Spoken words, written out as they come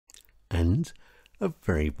and a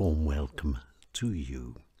very warm welcome to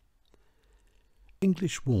you.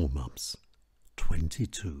 English warm-ups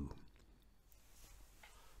 22.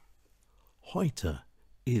 Heute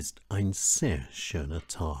ist ein sehr schöner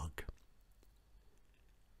Tag.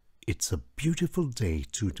 It's a beautiful day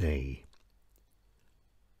today.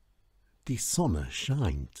 Die Sonne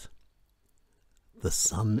scheint. The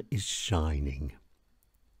sun is shining.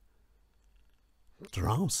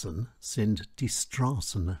 Draußen sind die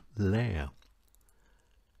Straßen leer.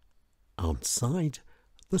 Outside,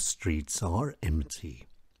 the streets are empty.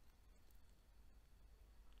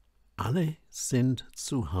 Alle sind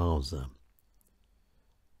zu Hause.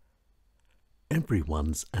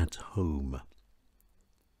 Everyone's at home.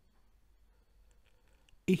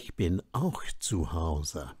 Ich bin auch zu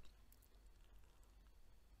Hause.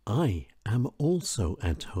 I am also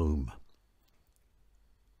at home.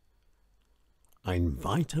 Ein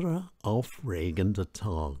weiterer aufregender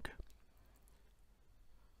Tag.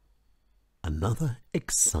 Another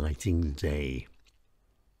exciting day.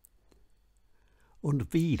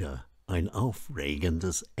 Und wieder ein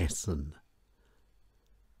aufregendes Essen.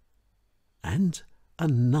 And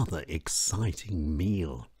another exciting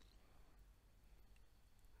meal.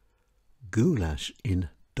 Gulasch in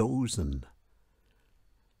Dosen.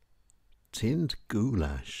 Tinned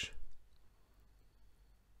Gulasch.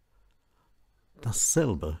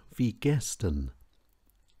 Dasselbe wie gestern.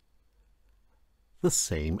 The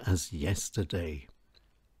same as yesterday.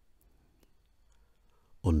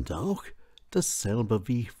 Und auch dasselbe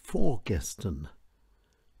wie vorgestern.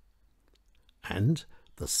 And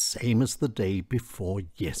the same as the day before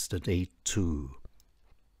yesterday too.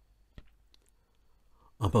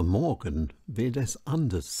 Aber morgen wird es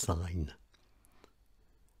anders sein.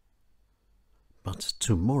 But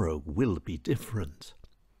tomorrow will be different.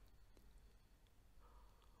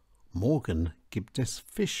 Morgen gibt es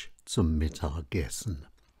Fisch zum Mittagessen.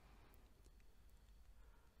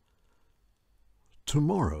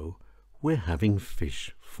 Tomorrow we're having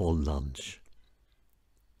fish for lunch.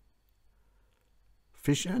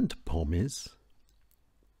 Fish and Pommes.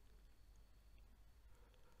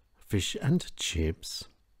 Fish and chips.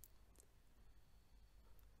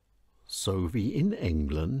 So wie in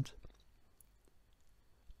England.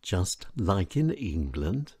 Just like in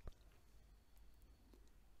England.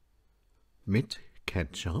 Mit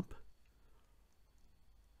Ketchup.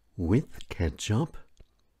 With Ketchup.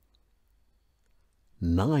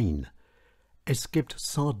 Nein, es gibt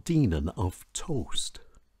Sardinen auf Toast.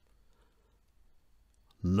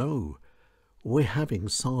 No, we're having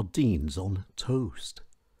sardines on toast.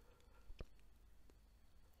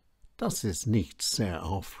 Das ist nicht sehr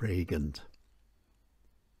aufregend.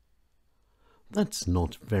 That's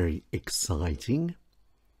not very exciting.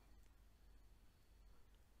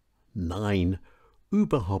 Nein,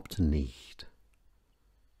 überhaupt nicht.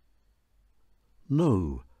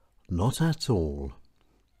 No, not at all.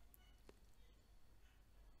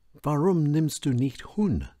 Warum nimmst du nicht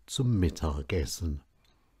Huhn zum Mittagessen?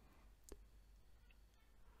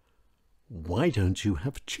 Why don't you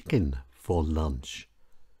have chicken for lunch?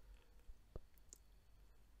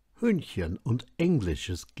 Hühnchen und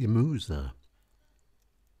englisches Gemüse.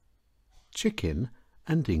 Chicken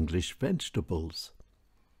and English vegetables.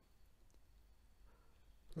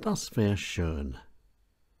 Das wär schön.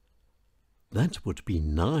 That would be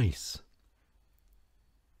nice.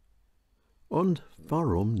 Und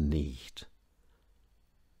warum nicht?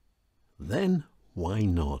 Then why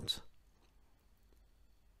not?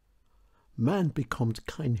 Man bekommt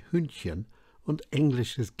kein Hühnchen und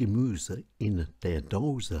englisches Gemüse in der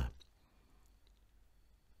Dose.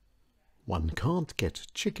 One can't get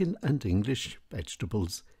chicken and English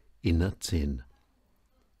vegetables in a tin.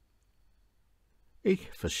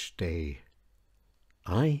 Ich verstehe.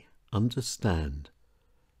 I understand.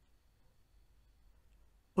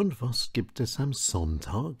 Und was gibt es am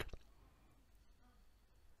Sonntag?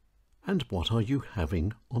 And what are you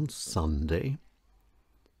having on Sunday?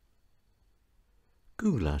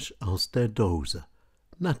 Gulasch aus der Dose,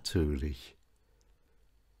 natürlich.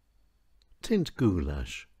 Tinned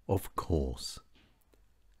Gulasch, of course.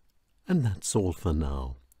 And that's all for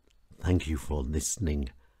now. Thank you for listening.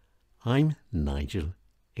 I'm Nigel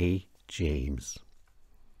A. James.